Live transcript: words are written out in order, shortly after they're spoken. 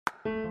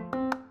Good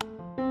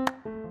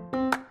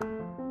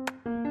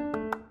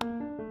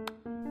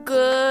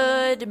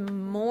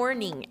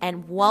morning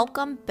and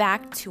welcome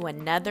back to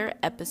another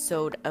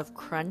episode of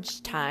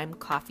Crunch Time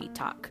Coffee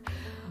Talk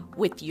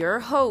with your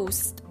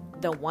host,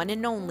 the one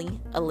and only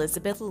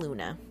Elizabeth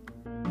Luna.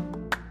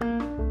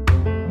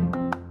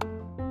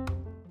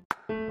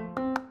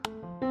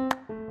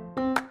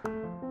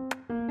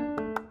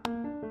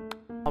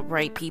 All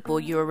right, people,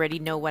 you already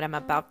know what I'm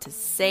about to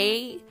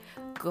say.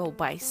 Go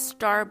by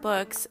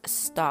Starbucks,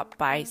 stop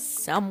by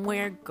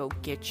somewhere, go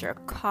get your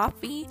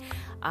coffee,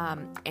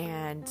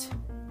 and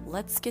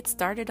let's get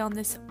started on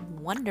this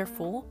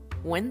wonderful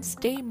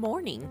Wednesday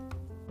morning.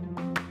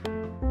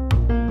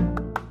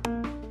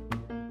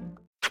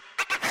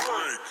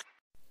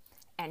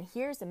 And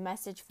here's a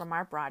message from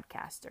our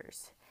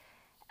broadcasters.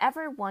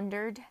 Ever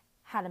wondered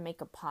how to make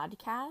a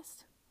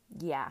podcast?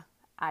 Yeah,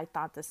 I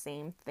thought the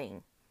same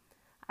thing.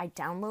 I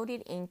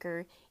downloaded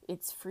Anchor.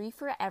 It's free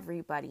for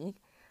everybody.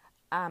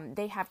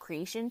 They have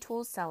creation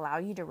tools to allow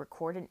you to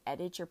record and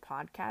edit your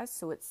podcast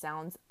so it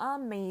sounds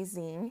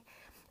amazing.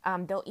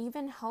 They'll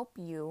even help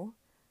you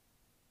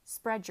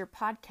spread your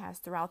podcast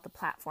throughout the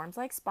platforms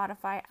like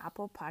Spotify,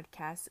 Apple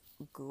Podcasts,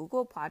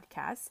 Google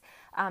Podcasts,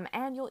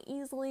 and you'll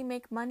easily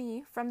make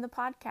money from the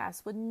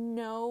podcast with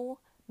no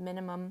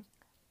minimum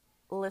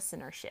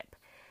listenership.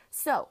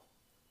 So,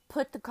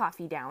 put the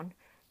coffee down,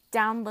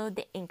 download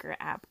the Anchor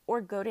app,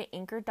 or go to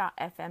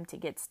anchor.fm to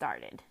get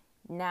started.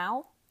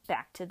 Now,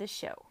 back to the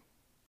show.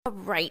 All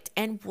right,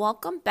 and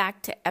welcome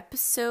back to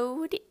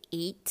episode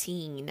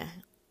 18.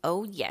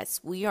 Oh yes,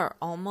 we are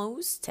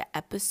almost to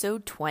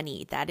episode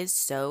 20. That is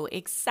so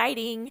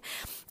exciting.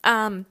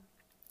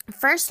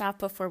 First off,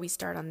 before we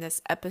start on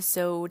this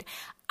episode,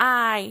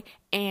 I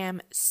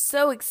am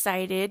so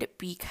excited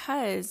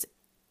because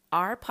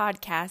our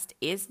podcast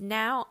is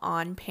now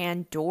on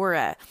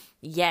Pandora.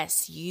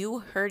 Yes, you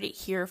heard it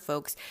here,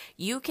 folks.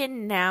 You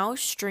can now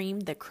stream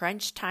the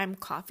Crunch Time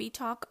Coffee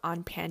Talk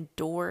on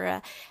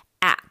Pandora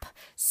app.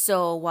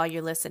 So while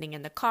you're listening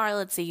in the car,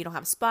 let's say you don't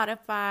have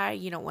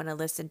Spotify, you don't want to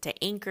listen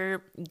to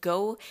Anchor,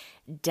 go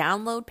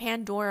download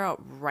Pandora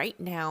right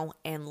now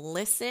and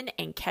listen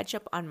and catch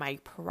up on my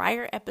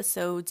prior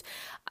episodes.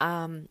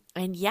 And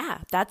yeah,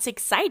 that's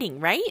exciting,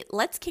 right?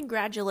 Let's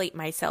congratulate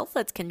myself.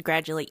 Let's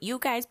congratulate you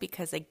guys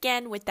because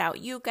again,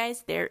 without you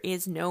guys, there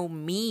is no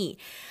me.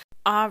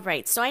 All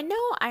right. So I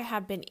know I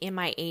have been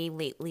MIA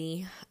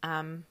lately,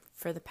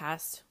 for the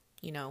past,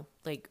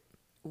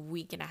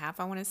 week and a half,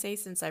 I want to say,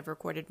 since I've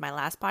recorded my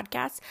last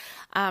podcast.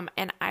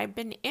 And I've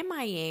been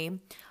MIA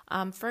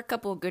for a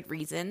couple of good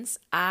reasons.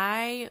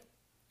 I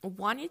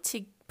wanted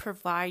to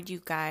provide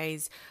you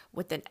guys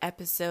with an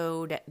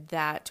episode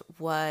that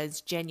was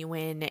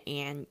genuine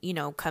and,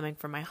 coming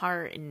from my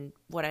heart and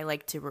what I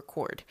like to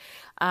record.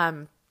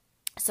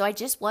 So I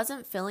just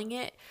wasn't feeling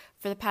it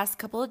for the past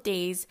couple of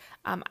days.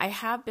 I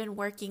have been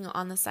working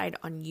on the side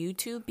on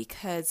YouTube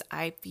because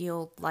I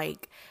feel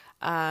like,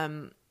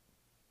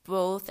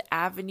 both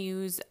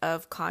avenues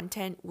of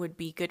content would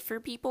be good for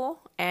people.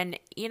 And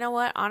you know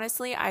what?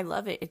 Honestly, I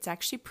love it. It's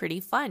actually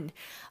pretty fun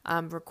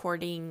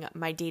recording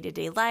my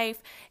day-to-day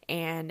life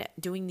and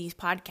doing these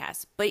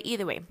podcasts. But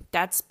either way,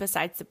 that's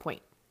besides the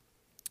point.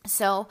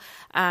 So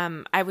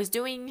I was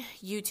doing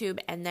YouTube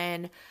and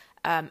then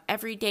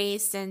every day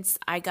since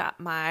I got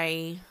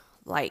my,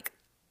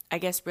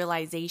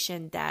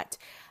 realization that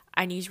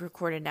I need to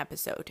record an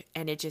episode,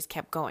 and it just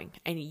kept going.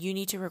 And you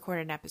need to record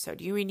an episode.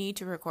 You need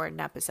to record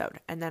an episode.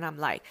 And then I'm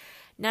like,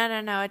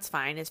 no, it's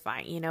fine. It's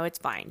fine. It's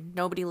fine.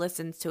 Nobody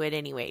listens to it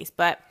anyways.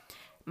 But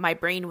my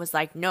brain was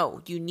like,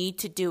 no, you need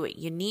to do it.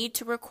 You need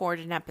to record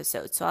an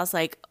episode. So I was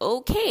like,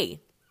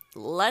 okay,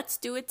 let's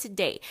do it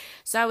today.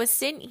 So I was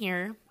sitting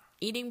here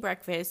eating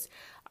breakfast,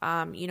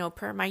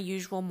 per my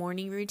usual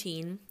morning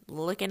routine,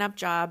 looking up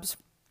jobs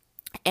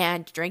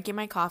and drinking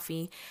my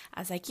coffee.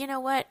 I was like, you know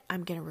what?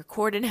 I'm going to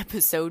record an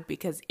episode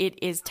because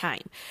it is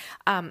time.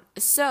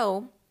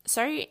 So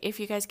sorry if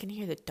you guys can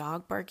hear the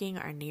dog barking.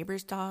 Our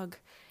neighbor's dog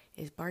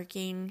is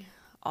barking.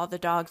 All the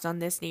dogs on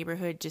this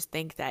neighborhood just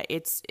think that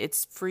it's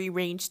free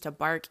range to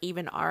bark.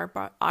 Even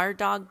our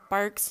dog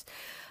barks.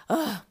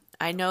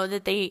 I know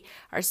that they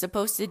are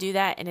supposed to do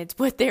that and it's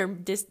what they're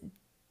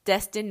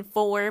destined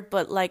for,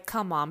 but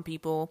come on,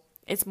 people.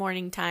 It's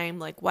morning time.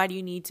 Why do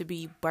you need to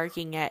be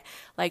barking at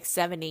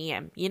 7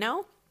 a.m.?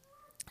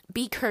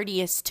 Be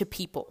courteous to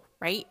people,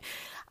 right?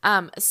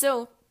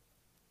 So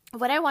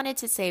what I wanted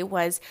to say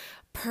was,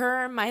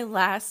 per my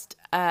last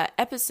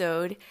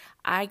episode,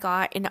 I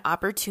got an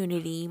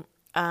opportunity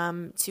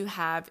to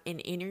have an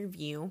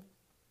interview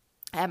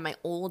at my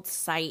old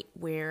site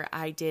where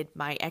I did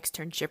my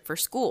externship for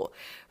school,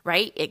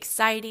 right?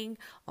 Exciting.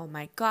 Oh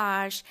my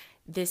gosh,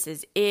 this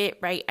is it,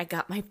 right? I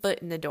got my foot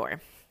in the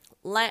door.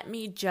 Let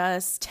me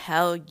just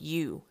tell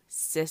you,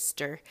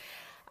 sister,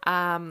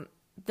 the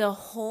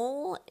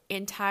whole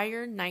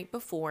entire night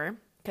before,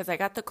 because I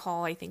got the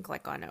call, I think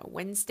on a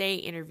Wednesday,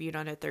 interviewed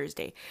on a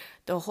Thursday.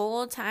 The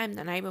whole time,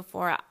 the night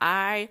before,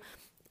 I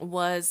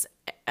was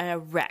a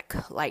wreck.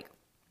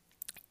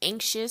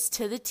 anxious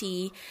to the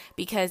T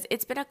because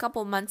it's been a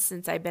couple months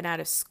since I've been out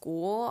of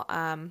school.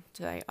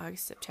 July,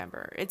 August,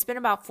 September. It's been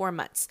about 4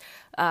 months,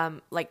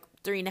 like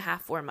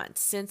 3.5, 4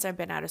 months since I've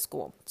been out of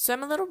school. So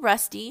I'm a little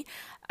rusty.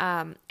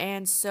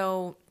 And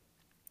so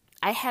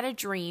I had a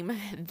dream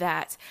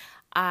that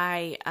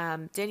I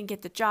didn't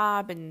get the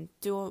job and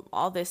do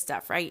all this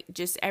stuff, right?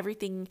 Just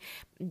everything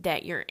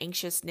that your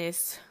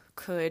anxiousness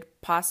could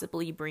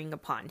possibly bring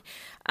upon.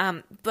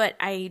 But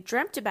I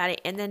dreamt about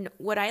it. And then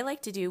what I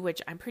like to do,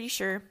 which I'm pretty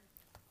sure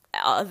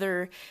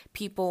other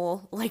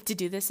people like to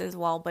do this as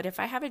well, but if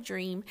I have a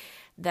dream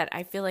that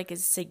I feel like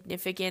is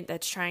significant,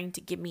 that's trying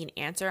to give me an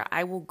answer,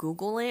 I will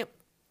Google it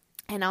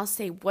and I'll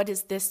say, what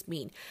does this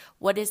mean?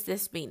 What does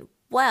this mean?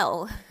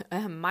 Well,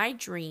 my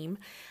dream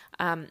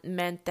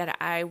meant that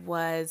I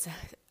was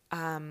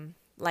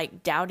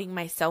like doubting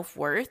my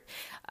self-worth,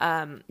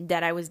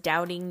 that I was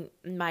doubting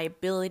my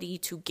ability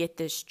to get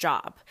this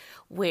job,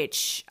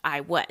 which I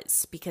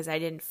was, because I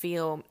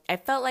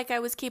felt like I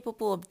was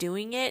capable of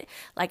doing it,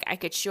 like I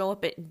could show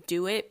up and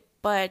do it,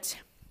 but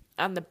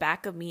on the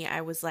back of me, I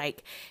was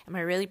like, am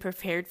I really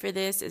prepared for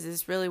this? Is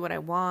this really what I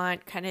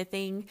want? Kind of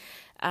thing.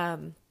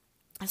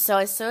 So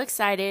I was so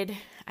excited.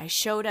 I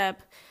showed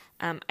up.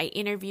 I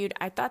interviewed.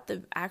 I thought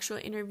the actual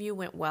interview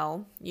went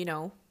well. You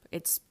know,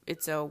 it's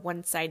a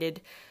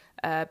one-sided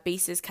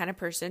basis kind of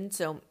person.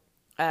 So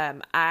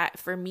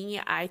for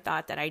me, I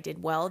thought that I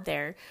did well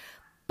there.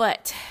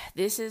 But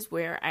this is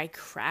where I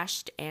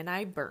crashed and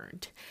I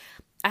burned.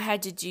 I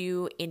had to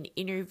do an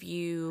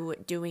interview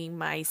doing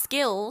my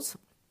skills,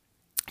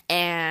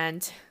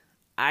 and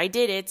I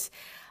did it.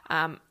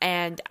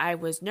 And I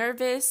was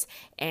nervous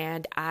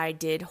and I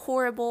did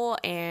horrible.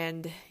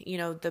 And, you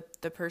know, the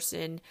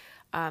person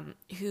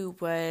who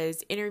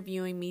was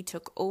interviewing me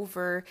took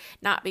over,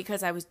 not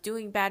because I was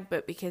doing bad,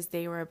 but because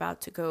they were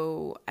about to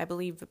go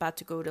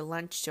to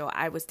lunch. So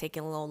I was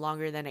taking a little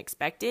longer than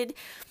expected.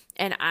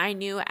 And I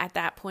knew at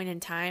that point in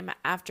time,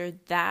 after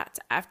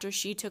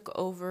she took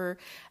over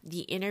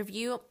the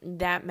interview,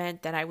 that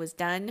meant that I was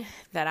done,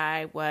 that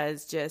I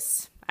was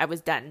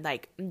done.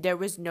 Like, there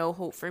was no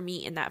hope for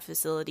me in that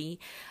facility,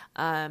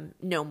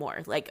 no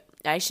more. Like,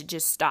 I should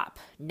just stop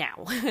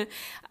now.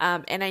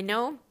 And I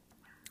know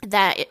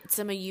that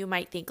some of you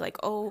might think like,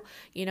 oh,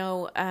 you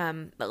know,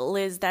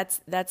 Liz,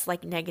 that's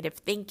like negative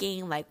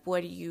thinking. Like,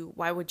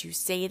 why would you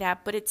say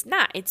that? But it's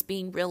not. It's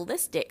being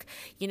realistic.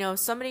 You know, if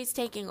somebody's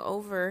taking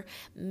over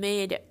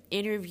mid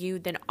interview,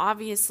 then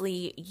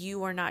obviously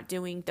you are not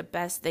doing the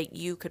best that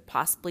you could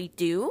possibly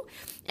do.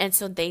 And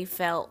so they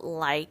felt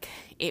like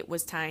it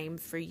was time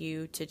for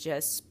you to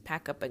just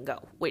pack up and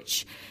go,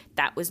 which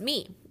that was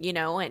me, you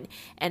know, and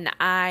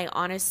I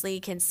honestly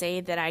can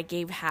say that I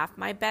gave half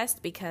my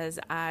best because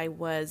I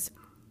was,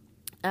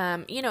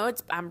 you know,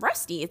 I'm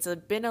rusty. It's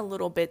been a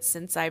little bit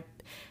since I've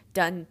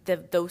done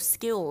those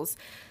skills.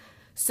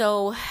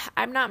 So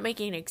I'm not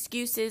making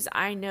excuses.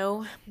 I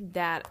know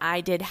that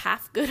I did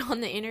half good on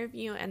the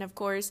interview. And of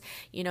course,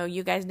 you know,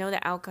 you guys know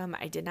the outcome.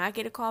 I did not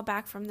get a call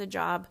back from the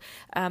job,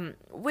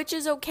 which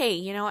is okay.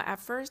 You know, at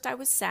first I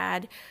was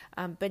sad,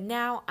 but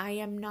now I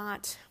am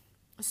not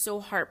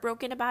so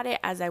heartbroken about it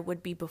as I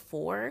would be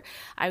before.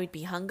 I would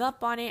be hung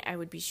up on it. I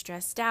would be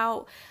stressed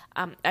out.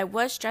 I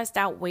was stressed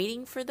out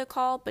waiting for the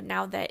call, but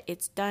now that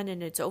it's done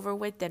and it's over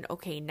with, then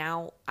okay,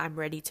 now I'm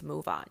ready to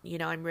move on. You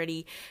know, I'm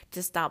ready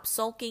to stop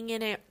sulking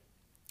in it,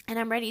 and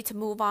I'm ready to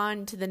move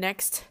on to the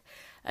next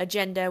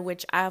agenda,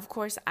 which of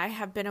course I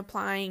have been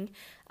applying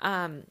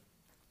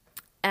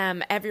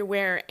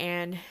everywhere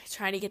and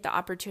trying to get the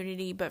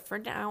opportunity. But for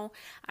now,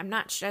 I'm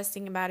not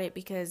stressing about it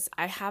because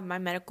I have my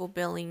medical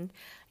billing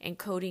and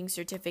coding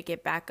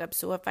certificate backup.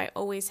 So if I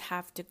always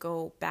have to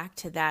go back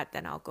to that,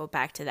 then I'll go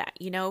back to that.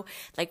 You know,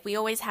 like we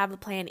always have a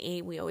plan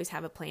A, we always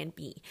have a plan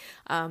B.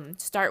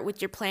 Start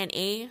with your plan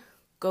A,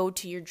 go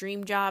to your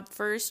dream job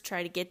first,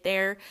 try to get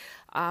there,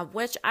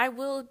 which I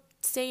will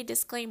say a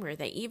disclaimer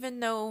that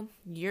even though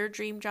your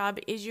dream job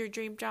is your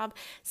dream job,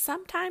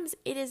 sometimes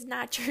it is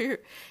not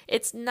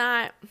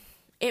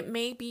it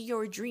may be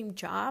your dream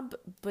job,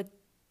 but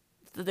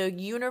the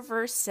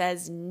universe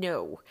says,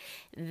 no,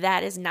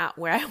 that is not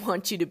where I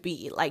want you to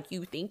be. Like,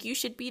 you think you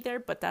should be there,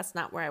 but that's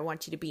not where I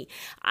want you to be.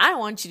 I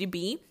want you to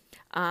be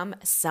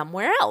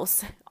somewhere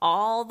else,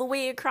 all the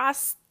way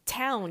across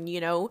town, you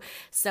know,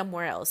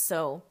 somewhere else.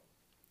 So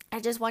I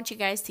just want you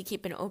guys to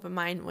keep an open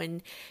mind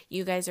when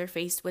you guys are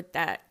faced with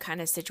that kind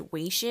of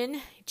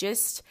situation.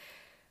 Just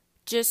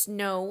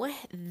know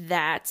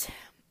that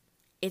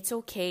it's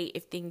okay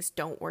if things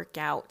don't work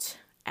out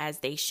as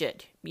they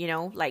should. You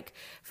know, like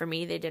for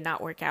me, they did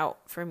not work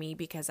out for me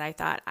because I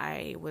thought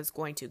I was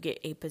going to get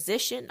a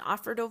position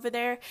offered over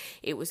there.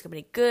 It was going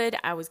to be good.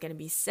 I was going to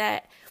be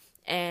set,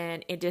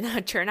 and it did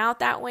not turn out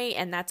that way.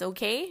 And that's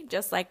okay.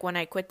 Just like when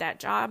I quit that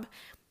job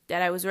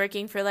that I was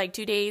working for like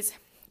 2 days,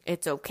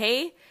 it's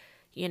okay.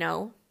 You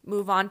know,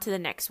 move on to the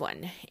next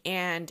one.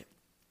 And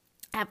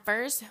at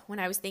first, when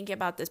I was thinking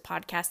about this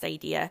podcast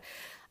idea,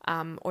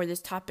 or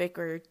this topic,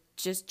 or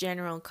just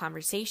general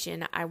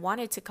conversation, I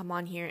wanted to come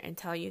on here and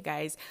tell you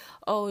guys,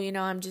 oh,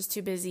 I'm just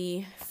too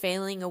busy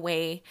failing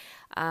away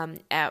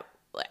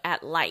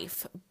at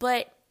life.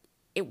 But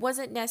it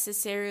wasn't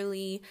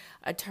necessarily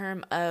a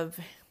term of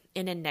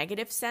in a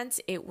negative sense.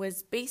 It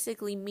was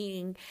basically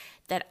meaning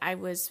that I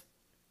was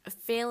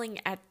failing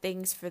at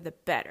things for the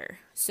better.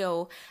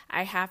 So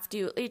I have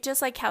to,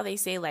 just like how they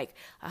say like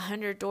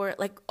 100 door,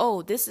 like,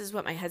 oh, this is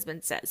what my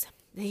husband says.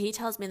 He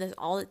tells me this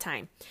all the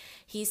time.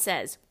 He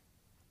says,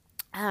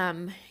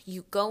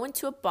 you go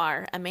into a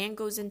bar, a man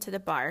goes into the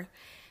bar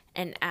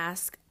and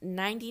asks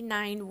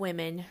 99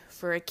 women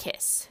for a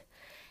kiss.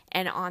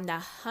 And on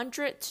the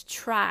 100th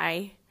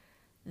try,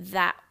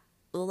 that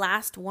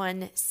last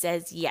one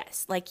says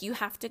yes. Like, you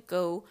have to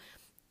go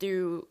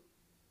through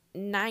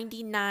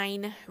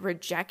 99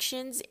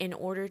 rejections in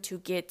order to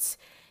get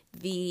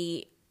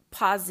the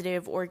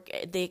positive or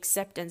the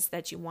acceptance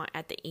that you want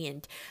at the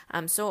end.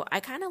 So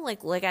I kind of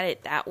like look at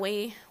it that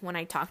way when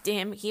I talk to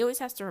him. He always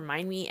has to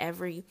remind me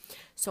every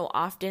so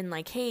often,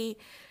 like, hey,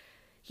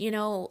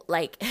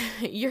 like,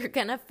 you're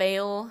gonna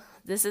fail.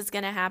 This is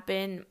gonna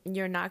happen.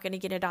 You're not gonna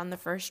get it on the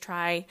first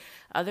try.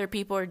 Other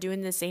people are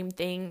doing the same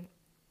thing.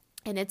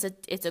 And it's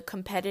a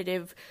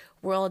competitive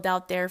world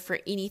out there for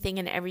anything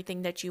and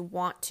everything that you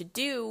want to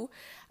do.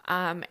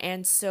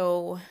 And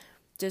so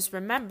just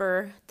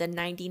remember the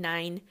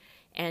 99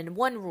 and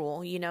 1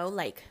 rule,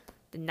 like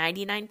the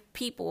 99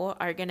 people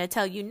are going to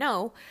tell you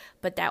no,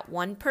 but that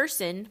one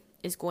person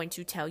is going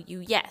to tell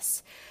you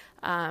yes.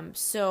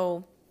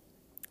 So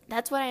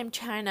that's what I'm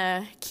trying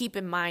to keep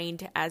in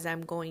mind as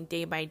I'm going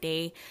day by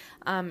day.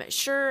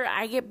 Sure,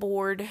 I get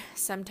bored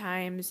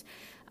sometimes.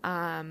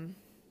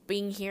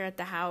 Being here at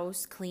the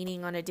house,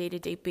 cleaning on a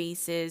day-to-day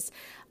basis.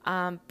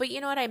 But you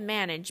know what? I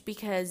manage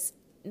because,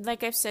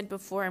 like I've said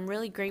before, I'm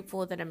really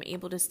grateful that I'm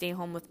able to stay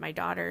home with my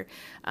daughter,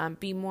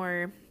 be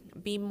more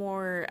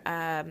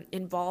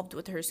involved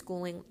with her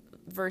schooling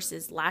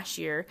versus last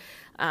year,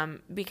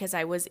 because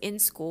I was in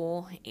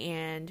school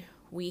and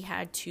we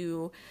had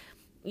to,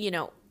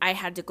 I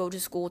had to go to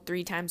school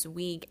 3 times a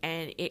week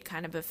and it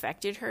kind of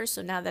affected her.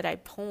 So now that I'm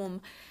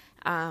home,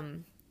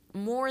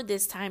 more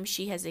this time,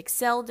 she has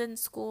excelled in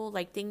school.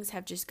 Like, things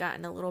have just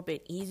gotten a little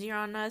bit easier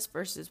on us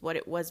versus what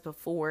it was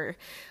before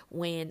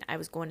when I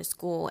was going to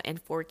school and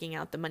forking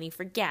out the money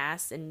for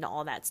gas and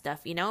all that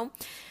stuff,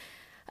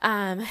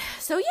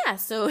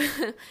 So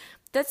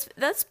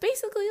that's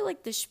basically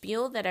like the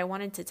spiel that I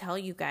wanted to tell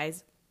you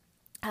guys.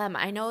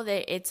 I know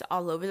that it's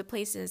all over the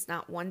place and it's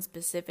not one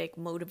specific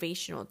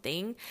motivational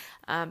thing,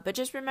 but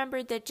just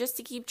remember that just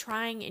to keep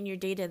trying in your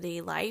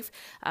day-to-day life.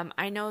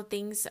 I know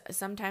things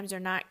sometimes are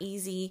not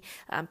easy.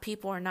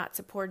 People are not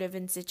supportive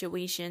in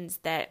situations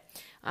that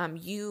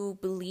you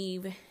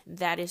believe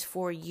that is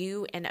for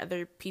you and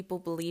other people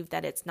believe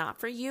that it's not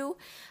for you.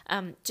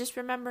 Just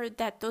remember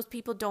that those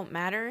people don't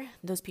matter.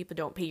 Those people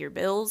don't pay your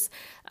bills,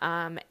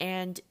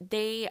 and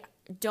they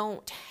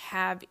don't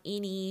have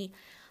any...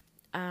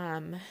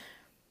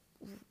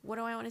 what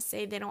do I want to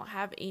say? They don't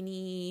have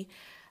any,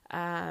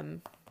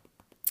 I'm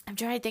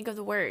trying to think of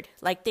the word.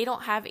 Like, they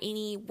don't have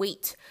any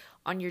weight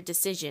on your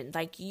decision.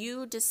 Like,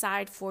 you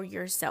decide for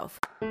yourself.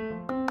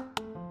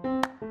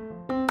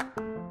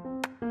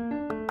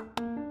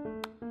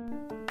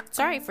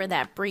 Sorry for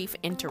that brief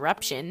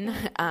interruption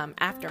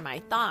after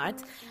my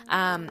thought.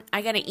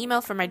 I got an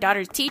email from my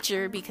daughter's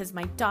teacher because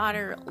my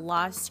daughter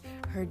lost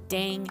her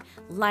dang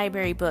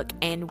library book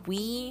and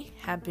we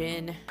have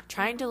been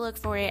trying to look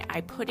for it. I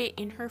put it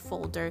in her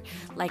folder.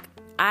 Like,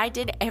 I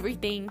did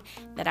everything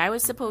that I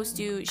was supposed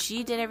to.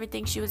 She did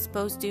everything she was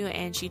supposed to,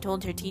 and she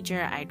told her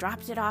teacher, I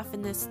dropped it off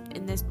in this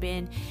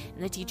bin,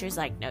 and the teacher's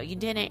like, no, you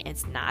didn't.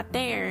 It's not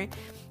there.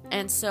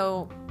 And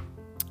so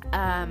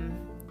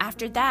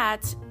after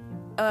that,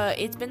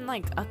 it's been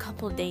like a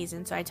couple of days,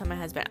 and so I told my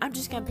husband, I'm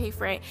just gonna pay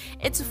for it.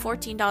 It's a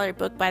 $14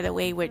 book, by the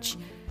way, which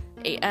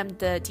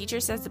the teacher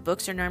says the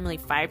books are normally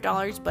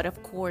 $5, but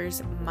of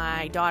course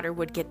my daughter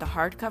would get the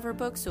hardcover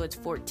book, so it's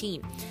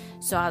 $14.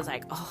 So I was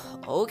like, oh,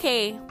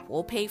 okay,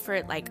 we'll pay for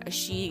it. Like,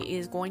 she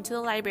is going to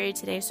the library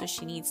today, so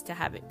she needs to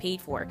have it paid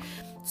for.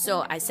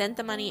 So I sent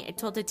the money. I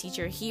told the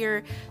teacher,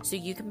 here, so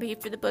you can pay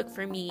for the book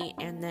for me,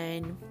 and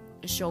then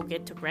she'll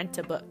get to rent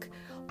a book.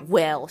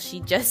 Well,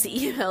 she just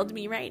emailed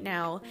me right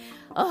now.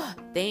 Oh,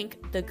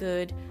 thank the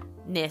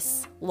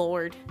goodness,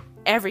 Lord.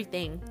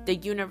 Everything, the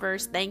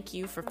universe, thank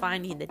you for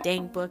finding the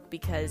dang book,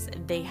 because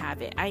they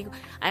have it. I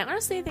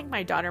honestly think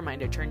my daughter might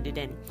have turned it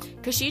in,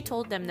 because she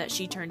told them that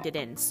she turned it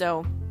in.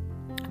 So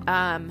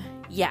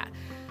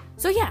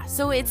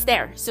so it's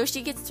there. So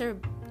she gets to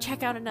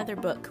check out another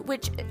book,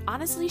 which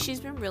honestly, she's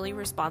been really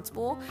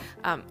responsible.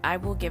 I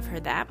will give her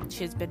that.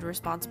 She's been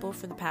responsible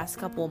for the past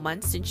couple of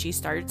months since she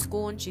started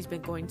school, and she's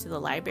been going to the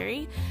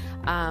library.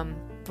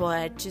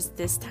 But just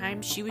this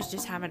time, she was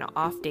just having an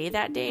off day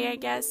that day, I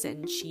guess,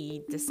 and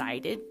she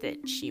decided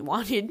that she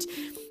wanted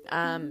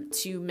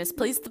to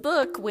misplace the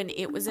book when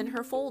it was in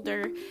her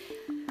folder.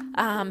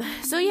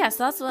 So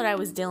that's what I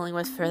was dealing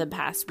with for the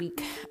past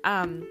week.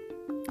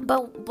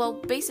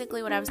 But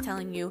basically what I was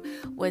telling you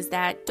was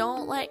that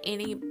don't let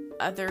any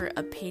other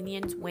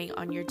opinions weigh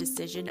on your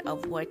decision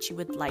of what you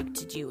would like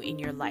to do in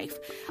your life.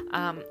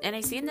 And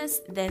I seen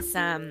this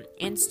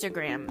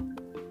Instagram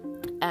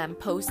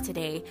post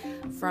today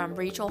from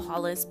Rachel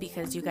Hollis,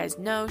 because you guys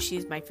know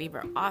she's my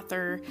favorite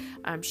author.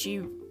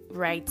 She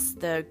writes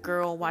the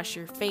Girl Wash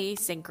Your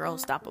Face and Girl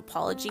Stop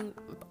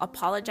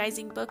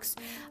Apologizing books.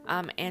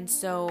 And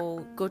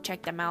so go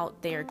check them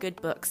out. They are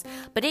good books.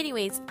 But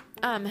anyways,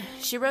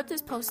 she wrote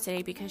this post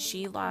today because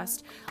she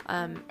lost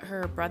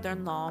her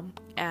brother-in-law.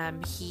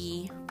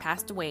 He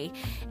passed away.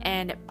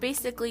 And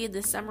basically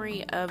the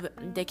summary of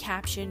the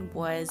caption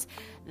was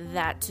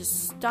that to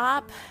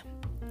stop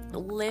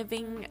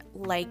living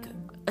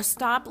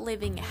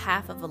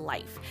half of a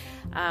life,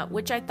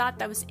 which I thought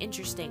that was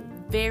interesting.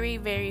 Very,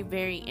 very,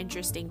 very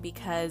interesting,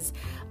 because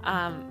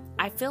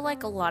I feel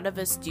like a lot of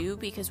us do,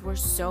 because we're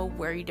so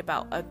worried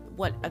about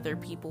what other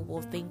people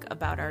will think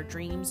about our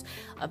dreams,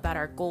 about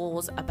our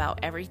goals, about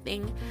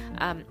everything.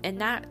 And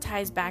that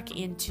ties back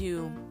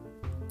into,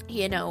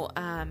 it's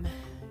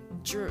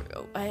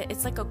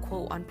like a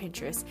quote on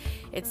Pinterest.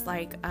 It's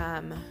like,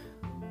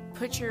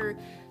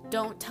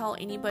 don't tell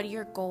anybody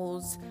your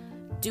goals,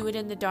 do it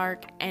in the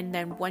dark, and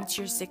then once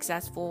you're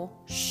successful,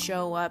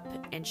 show up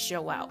and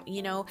show out,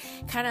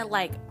 kind of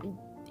like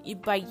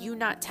by you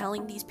not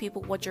telling these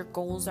people what your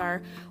goals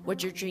are,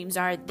 what your dreams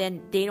are,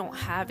 then they don't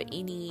have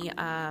any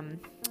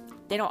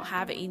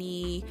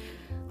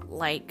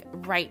like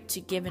right to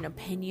give an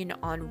opinion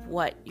on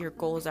what your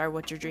goals are,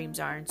 what your dreams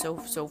are, and so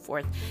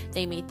forth.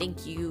 They may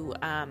think you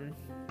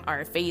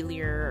are a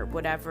failure or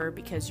whatever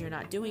because you're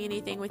not doing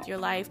anything with your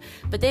life,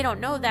 but they don't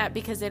know that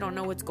because they don't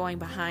know what's going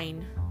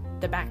behind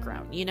the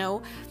background,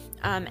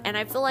 and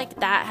I feel like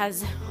that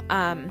has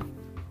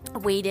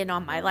weighed in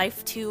on my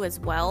life too as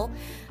well.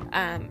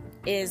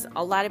 Is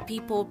a lot of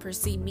people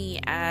perceive me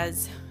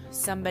as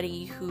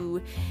somebody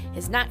who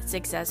is not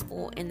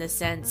successful, in the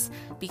sense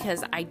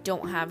because I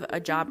don't have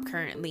a job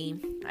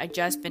currently. I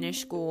just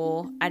finished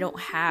school. I don't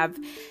have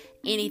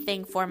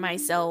anything for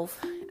myself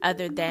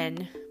other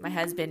than my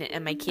husband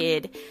and my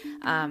kid.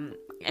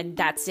 And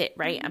that's it,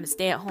 right? I'm a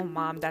stay-at-home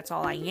mom. That's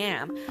all I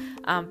am.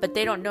 But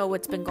they don't know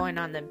what's been going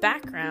on in the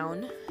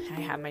background.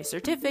 I have my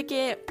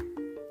certificate.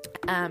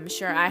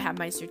 Sure, I have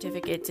my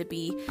certificate to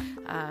be,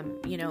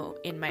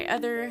 in my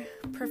other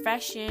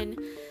profession.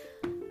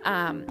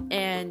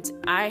 And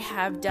I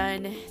have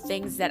done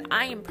things that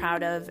I am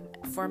proud of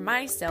for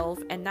myself,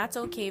 and that's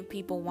okay if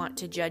people want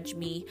to judge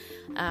me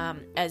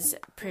as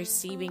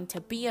perceiving to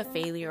be a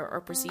failure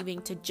or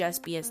perceiving to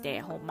just be a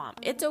stay-at-home mom.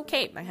 It's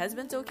okay. My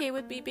husband's okay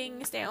with me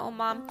being a stay-at-home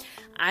mom.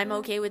 I'm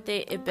okay with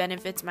it. It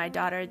benefits my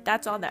daughter.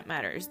 That's all that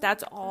matters.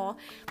 That's all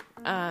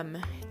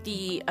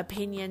the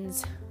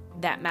opinions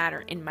that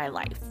matter in my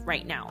life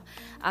right now.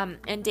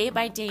 And day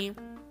by day,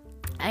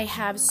 I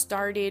have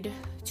started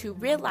to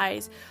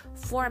realize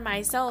for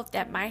myself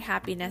that my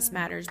happiness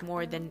matters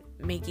more than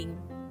making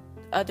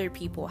other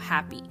people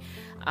happy.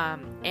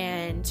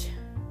 And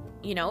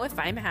if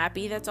I'm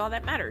happy, that's all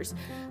that matters.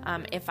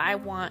 If I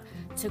want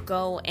to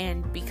go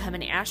and become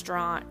an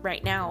astronaut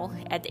right now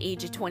at the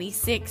age of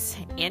 26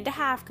 and a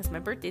half, because my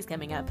birthday's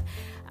coming up,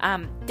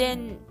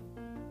 then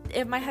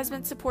if my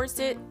husband supports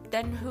it,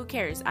 then who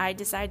cares? I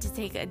decide to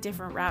take a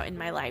different route in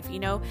my life.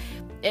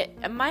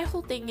 My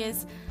whole thing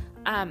is,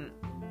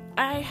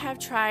 I have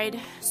tried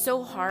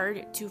so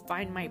hard to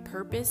find my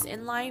purpose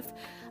in life,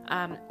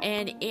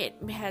 and it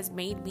has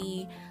made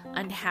me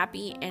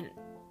unhappy and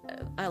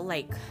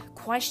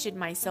question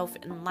myself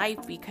in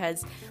life,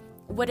 because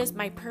what is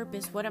my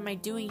purpose? What am I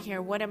doing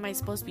here? What am I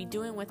supposed to be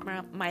doing with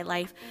my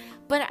life?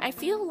 But I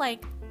feel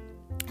like,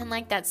 and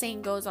like that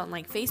saying goes on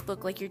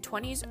Facebook, your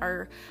 20s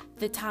are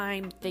the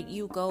time that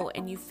you go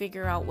and you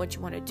figure out what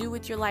you want to do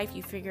with your life.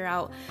 You figure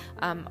out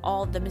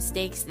all the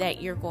mistakes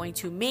that you're going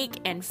to make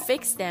and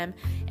fix them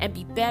and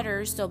be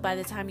better. So by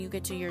the time you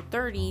get to your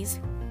 30s,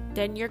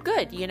 then you're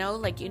good, you know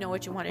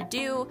what you want to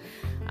do.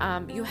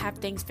 You have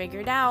things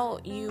figured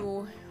out.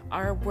 You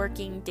are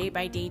working day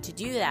by day to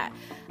do that.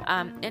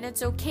 And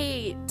it's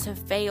okay to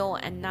fail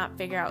and not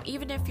figure out,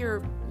 even if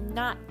you're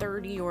not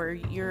 30 or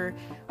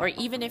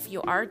even if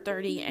you are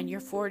 30 and you're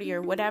 40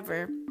 or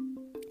whatever,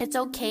 it's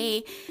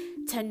okay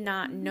to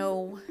not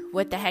know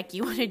what the heck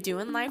you want to do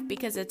in life,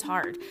 because it's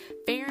hard.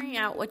 Figuring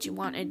out what you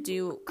want to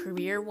do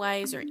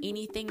career-wise or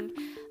anything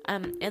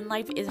in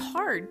life is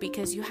hard,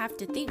 because you have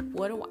to think,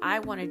 what do I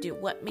want to do?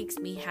 What makes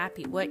me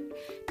happy? What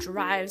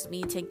drives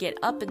me to get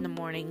up in the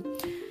morning?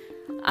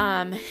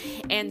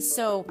 And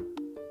so,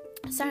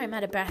 sorry, I'm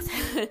out of breath.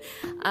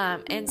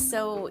 And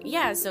so,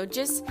 yeah, so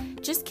just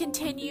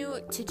continue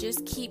to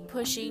just keep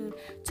pushing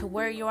to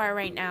where you are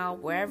right now.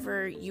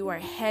 Wherever you are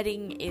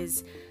heading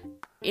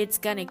it's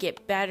gonna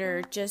get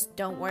better. Just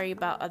don't worry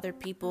about other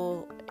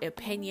people's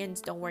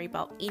opinions. Don't worry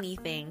about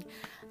anything.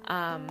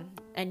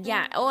 And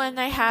yeah, and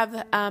I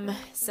have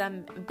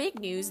some big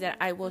news that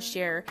I will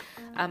share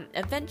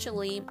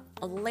eventually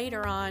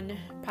later on,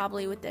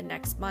 probably within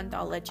next month.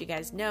 I'll let you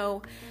guys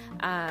know.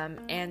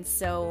 And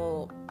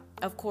so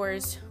Of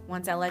course,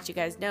 once I let you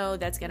guys know,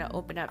 that's going to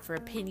open up for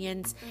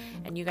opinions,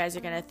 and you guys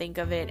are going to think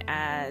of it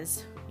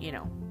as,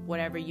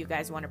 whatever you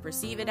guys want to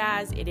perceive it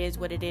as. It is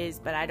what it is,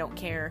 but I don't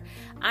care.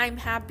 I'm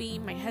happy,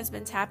 my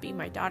husband's happy,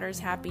 my daughter's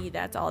happy.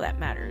 That's all that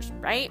matters,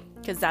 right?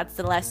 Because that's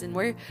the lesson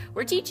we're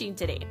teaching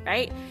today,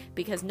 right?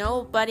 Because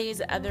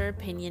nobody's other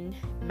opinion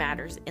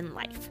matters in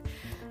life.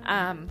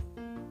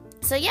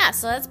 So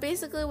that's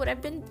basically what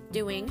I've been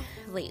doing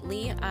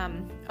lately.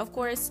 Of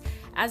course,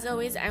 as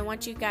always, I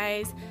want you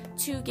guys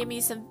to give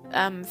me some,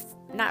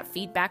 not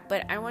feedback,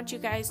 but I want you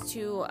guys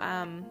to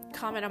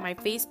comment on my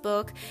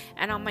Facebook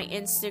and on my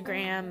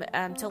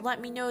Instagram to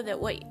let me know that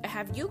what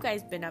have you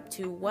guys been up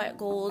to, what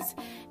goals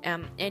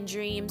and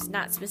dreams,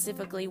 not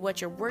specifically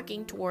what you're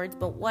working towards,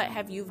 but what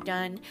have you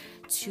done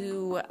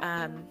to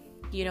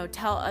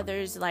tell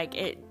others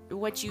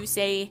what you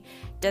say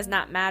does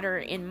not matter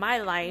in my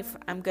life.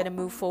 I'm going to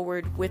move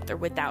forward with or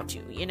without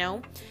you,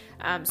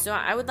 So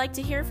I would like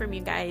to hear from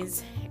you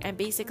guys and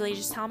basically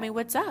just tell me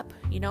what's up.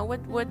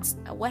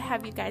 What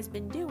have you guys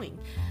been doing?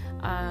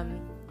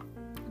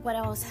 What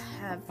else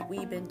have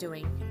we been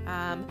doing?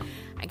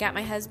 I got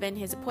my husband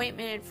his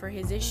appointment for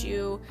his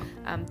issue.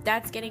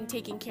 That's getting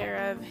taken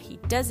care of. He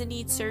doesn't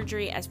need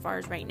surgery as far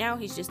as right now.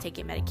 He's just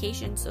taking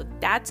medication, so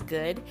that's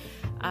good.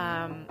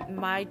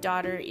 My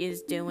daughter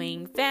is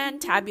doing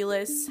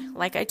fantabulous,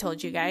 like I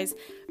told you guys.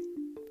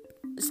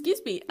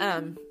 Excuse me.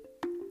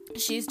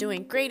 She's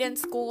doing great in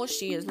school.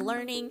 She is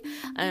learning.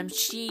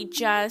 She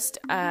just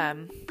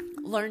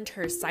learned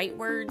her sight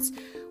words,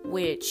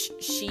 which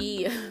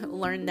she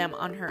learned them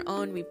on her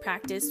own. We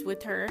practiced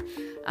with her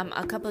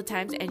a couple of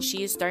times, and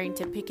she is starting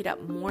to pick it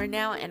up more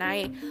now. And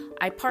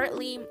I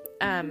partly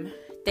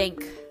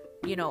thank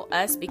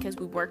us because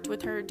we worked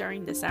with her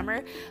during the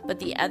summer, but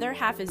the other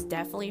half is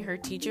definitely her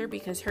teacher,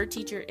 because her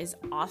teacher is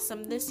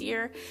awesome this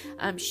year.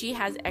 She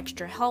has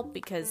extra help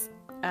because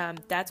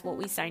that's what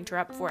we signed her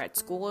up for at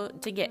school,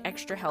 to get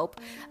extra help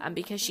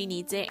because she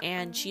needs it,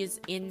 and she is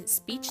in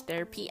speech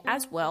therapy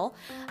as well,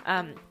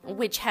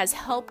 which has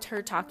helped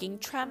her talking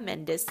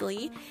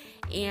tremendously.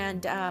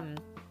 And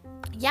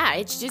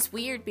it's just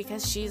weird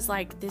because she's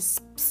like this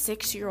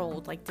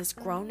 6-year-old, like this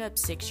grown-up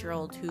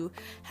 6-year-old who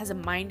has a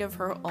mind of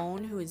her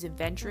own, who is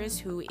adventurous,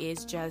 who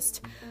is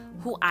just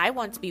who I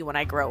want to be when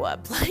I grow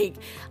up.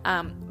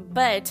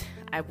 But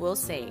I will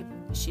say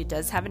she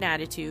does have an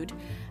attitude.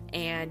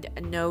 And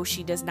no,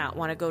 she does not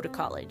want to go to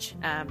college.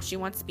 She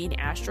wants to be an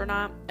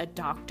astronaut, a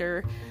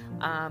doctor.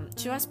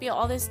 She wants to be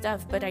all this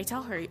stuff. But I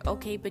tell her,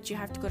 okay, but you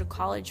have to go to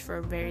college for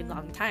a very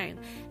long time.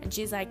 And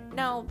she's like,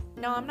 no,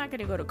 I'm not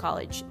going to go to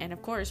college. And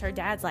of course, her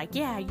dad's like,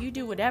 yeah, you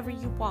do whatever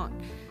you want,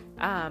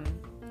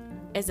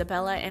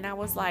 Isabella. And I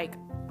was like,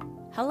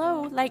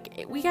 hello,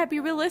 we gotta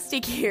be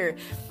realistic here.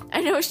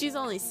 I know she's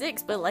only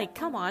 6, but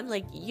come on,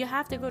 you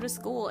have to go to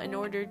school in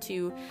order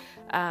to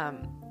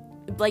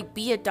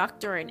be a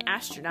doctor or an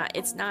astronaut.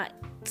 It's not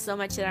so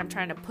much that I'm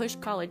trying to push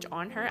college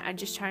on her. I'm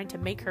just trying to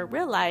make her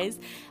realize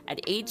at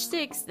age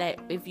 6 that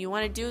if you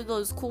want to do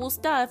those cool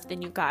stuff,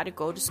 then you got to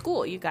go to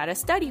school. You got to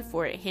study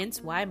for it.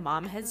 Hence why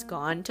mom has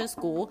gone to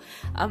school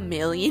a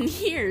million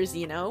years,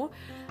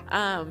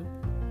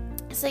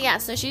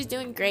 So she's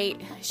doing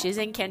great. She's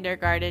in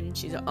kindergarten.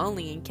 She's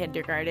only in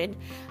kindergarten.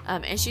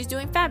 And she's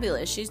doing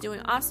fabulous. She's doing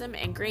awesome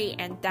and great.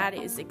 And that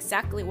is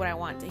exactly what I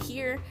want to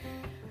hear.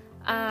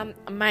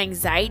 My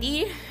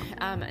anxiety,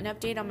 an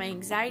update on my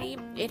anxiety,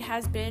 it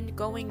has been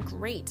going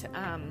great.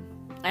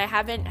 I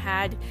haven't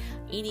had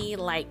any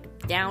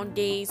down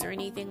days or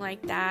anything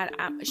like that.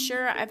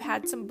 Sure, I've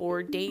had some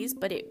bored days,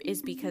 but it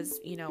is because,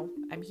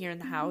 I'm here in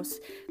the house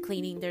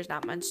cleaning. There's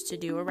not much to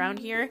do around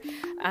here.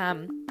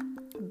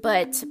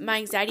 But my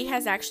anxiety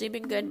has actually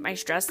been good. My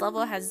stress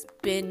level has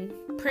been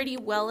pretty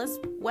well as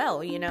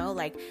well,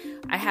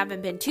 I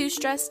haven't been too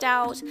stressed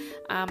out.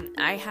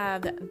 I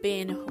have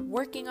been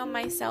working on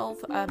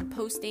myself,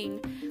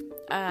 posting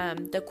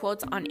the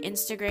quotes on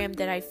Instagram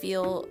that I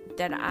feel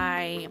that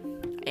I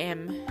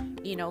am,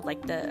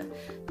 the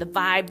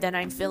vibe that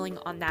I'm feeling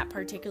on that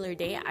particular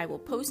day. I will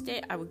post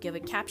it. I will give a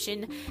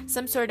caption,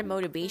 some sort of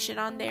motivation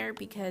on there,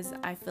 because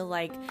I feel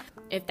like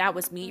if that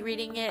was me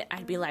reading it,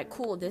 I'd be like,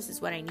 cool, this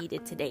is what I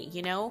needed today,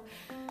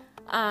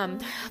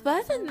 But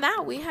other than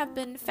that, we have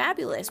been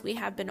fabulous. We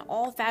have been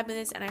all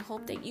fabulous, and I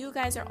hope that you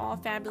guys are all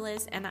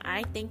fabulous. And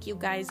I thank you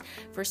guys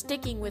for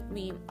sticking with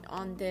me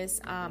on this,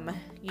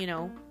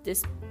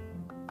 this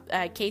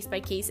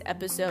case-by-case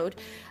episode.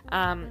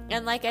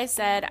 And like I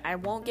said, I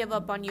won't give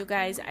up on you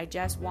guys. I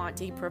just want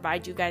to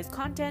provide you guys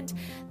content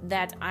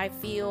that I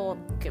feel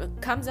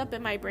comes up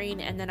in my brain,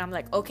 and then I'm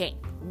like, okay,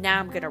 now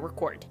I'm gonna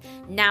record.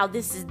 Now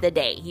this is the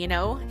day,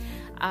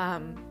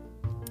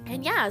 And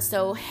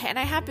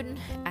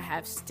I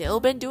have still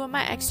been doing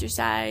my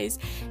exercise,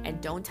 and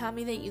don't tell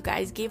me that you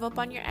guys gave up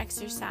on your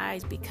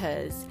exercise,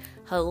 because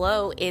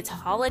hello, it's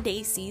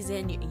holiday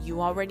season. You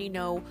already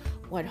know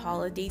what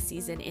holiday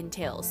season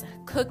entails.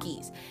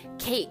 Cookies,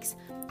 cakes,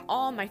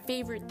 all my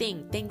favorite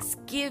thing,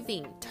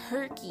 Thanksgiving,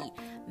 turkey,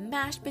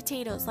 mashed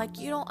potatoes. Like,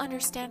 you don't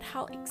understand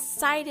how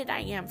excited I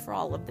am for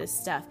all of this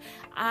stuff.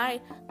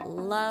 I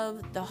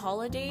love the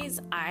holidays.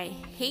 I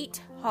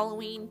hate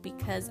Halloween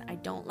because I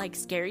don't like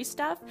scary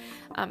stuff.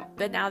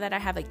 But now that I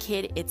have a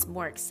kid, it's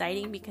more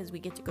exciting because we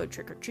get to go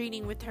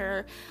trick-or-treating with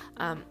her.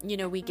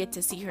 We get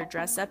to see her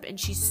dress up, and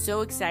she's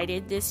so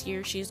excited. This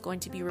year she's going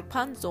to be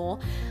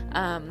Rapunzel.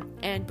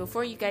 And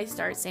before you guys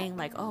start saying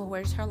like, oh,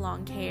 where's her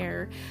long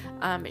hair?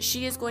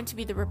 She is going to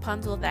be the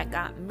Rapunzel that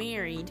got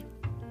married.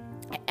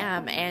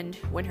 And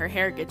when her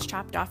hair gets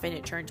chopped off and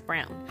it turns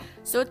brown.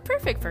 So it's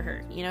perfect for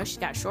her. She's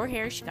got short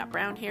hair, she got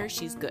brown hair,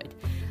 she's good.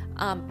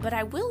 But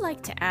I will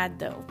like to add,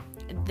 though,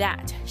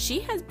 that she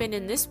has been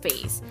in this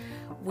phase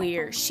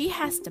where she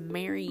has to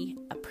marry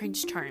a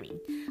Prince Charming,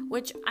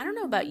 which I don't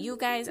know about you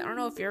guys. I don't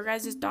know if your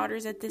guys'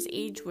 daughters at this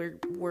age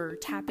were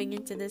tapping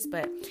into this,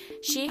 but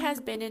she has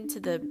been into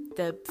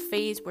the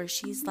phase where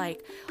she's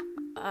like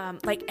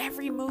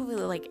every movie,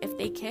 like if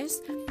they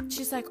kiss,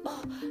 she's like,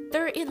 oh,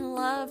 they're in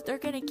love, they're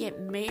gonna get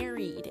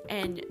married.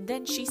 And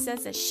then she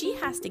says that she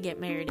has to get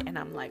married, and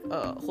I'm like,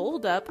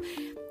 hold up.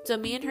 So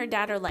me and her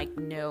dad are like,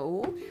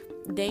 no,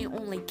 they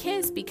only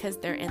kiss because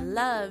they're in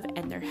love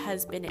and they're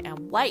husband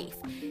and wife.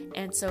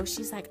 And so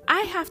she's like,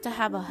 I have to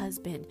have a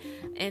husband.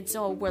 And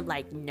so we're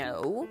like,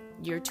 no,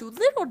 you're too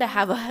little to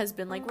have a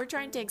husband. Like, we're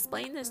trying to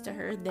explain this to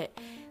her that,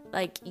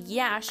 like,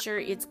 yeah, sure,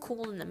 it's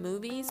cool in the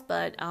movies,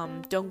 but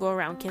don't go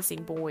around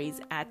kissing boys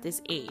at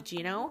this age,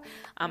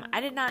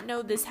 I did not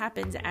know this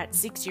happens at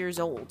 6 years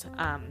old.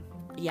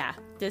 Yeah,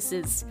 this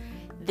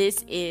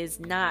is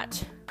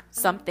not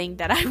something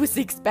that I was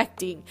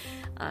expecting.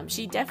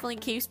 She definitely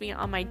keeps me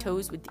on my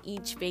toes with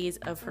each phase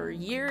of her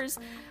years,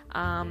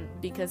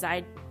 because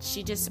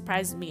she just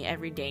surprises me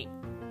every day.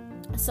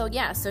 So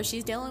yeah, so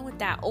she's dealing with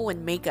that. Oh,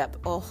 and makeup.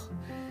 Oh,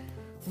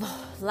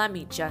 let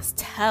me just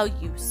tell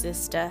you,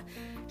 sister,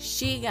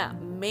 she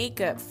got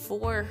makeup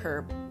for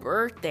her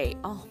birthday.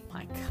 Oh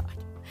my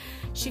God.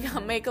 She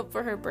got makeup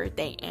for her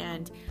birthday,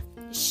 and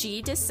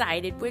she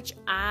decided, which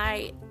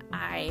I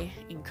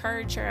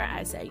encourage her.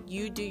 I said,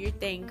 you do your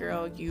thing,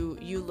 girl.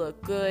 You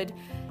look good.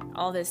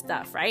 All this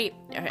stuff, right?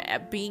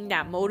 Being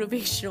that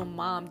motivational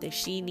mom that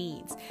she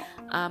needs.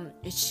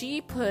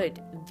 She put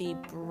the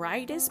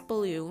brightest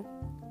blue,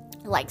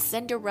 like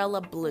Cinderella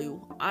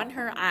blue, on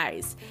her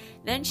eyes.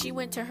 Then she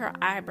went to her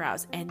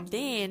eyebrows, and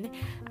then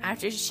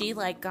after she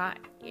got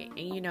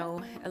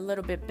a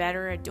little bit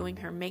better at doing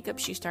her makeup,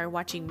 she started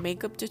watching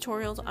makeup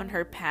tutorials on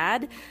her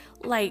pad,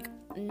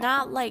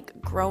 not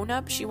like grown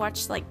up. She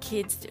watched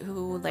kids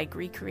who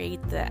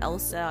recreate the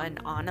Elsa and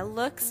Anna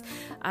looks.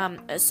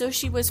 So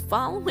she was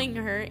following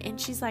her,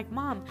 and she's like,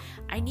 Mom,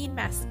 I need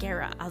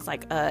mascara. I was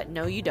like,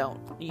 no, you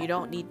don't. You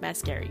don't need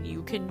mascara.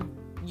 You can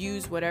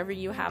use whatever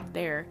you have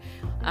there.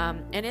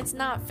 And it's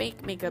not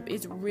fake makeup,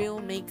 it's real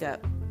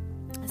makeup.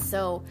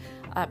 So,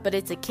 but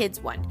it's a kid's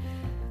one.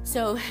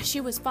 So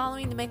she was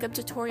following the makeup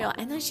tutorial,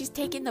 and then she's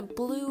taking the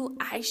blue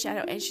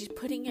eyeshadow and she's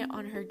putting it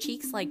on her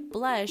cheeks like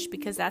blush,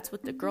 because that's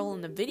what the girl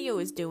in the video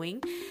is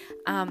doing.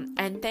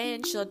 And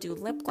then she'll do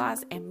lip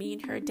gloss, and me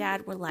and her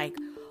dad were like,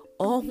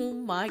 oh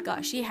my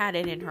gosh, she had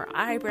it in her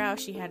eyebrow,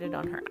 she had it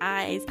on her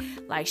eyes,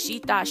 she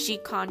thought she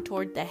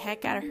contoured the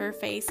heck out of her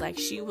face,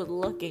 she was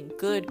looking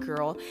good,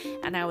 girl.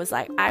 And I was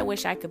like, I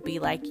wish I could be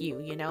like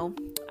you,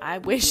 I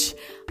wish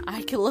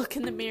I could look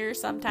in the mirror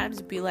sometimes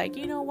and be like,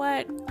 you know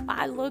what,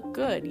 I look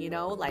good,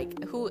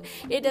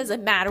 it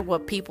doesn't matter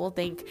what people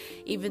think,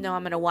 even though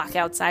I'm gonna walk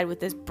outside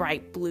with this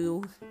bright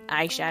blue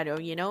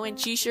eyeshadow, and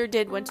she sure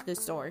did went to the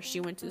store.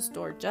 She went to the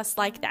store just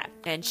like that,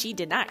 and she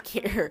did not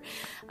care.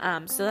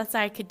 So that's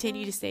why I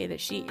continue to say that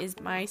she is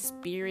my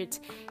spirit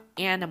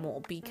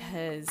animal,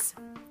 because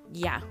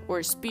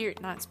or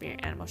spirit, not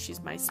spirit animal,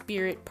 she's my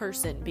spirit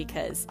person,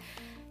 because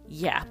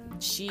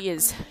she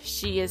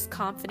is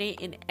confident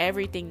in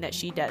everything that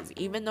she does.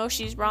 Even though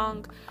she's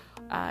wrong,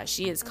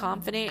 she is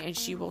confident, and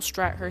she will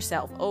strut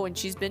herself. Oh, and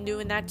she's been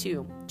doing that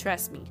too.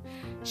 Trust me.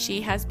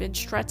 She has been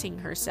strutting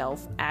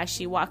herself as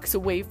she walks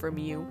away from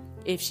you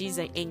if she's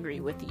angry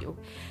with you.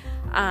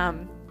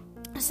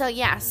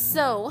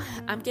 So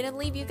I'm gonna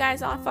leave you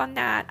guys off on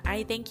that.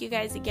 I thank you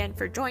guys again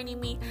for joining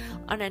me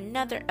on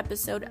another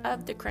episode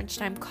of the Crunch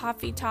Time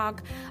Coffee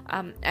Talk.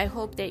 I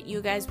hope that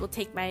you guys will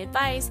take my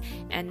advice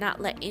and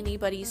not let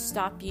anybody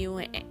stop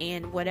you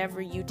in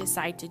whatever you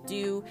decide to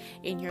do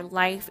in your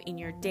life, in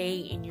your day,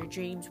 in your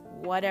dreams,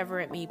 whatever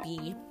it may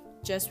be.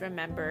 Just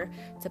remember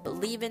to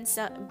believe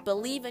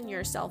in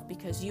yourself,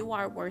 because you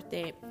are worth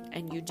it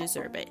and you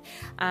deserve it.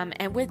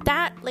 And with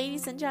that,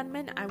 ladies and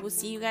gentlemen, I will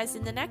see you guys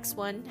in the next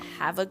one.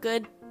 Have a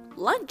good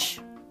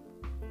lunch.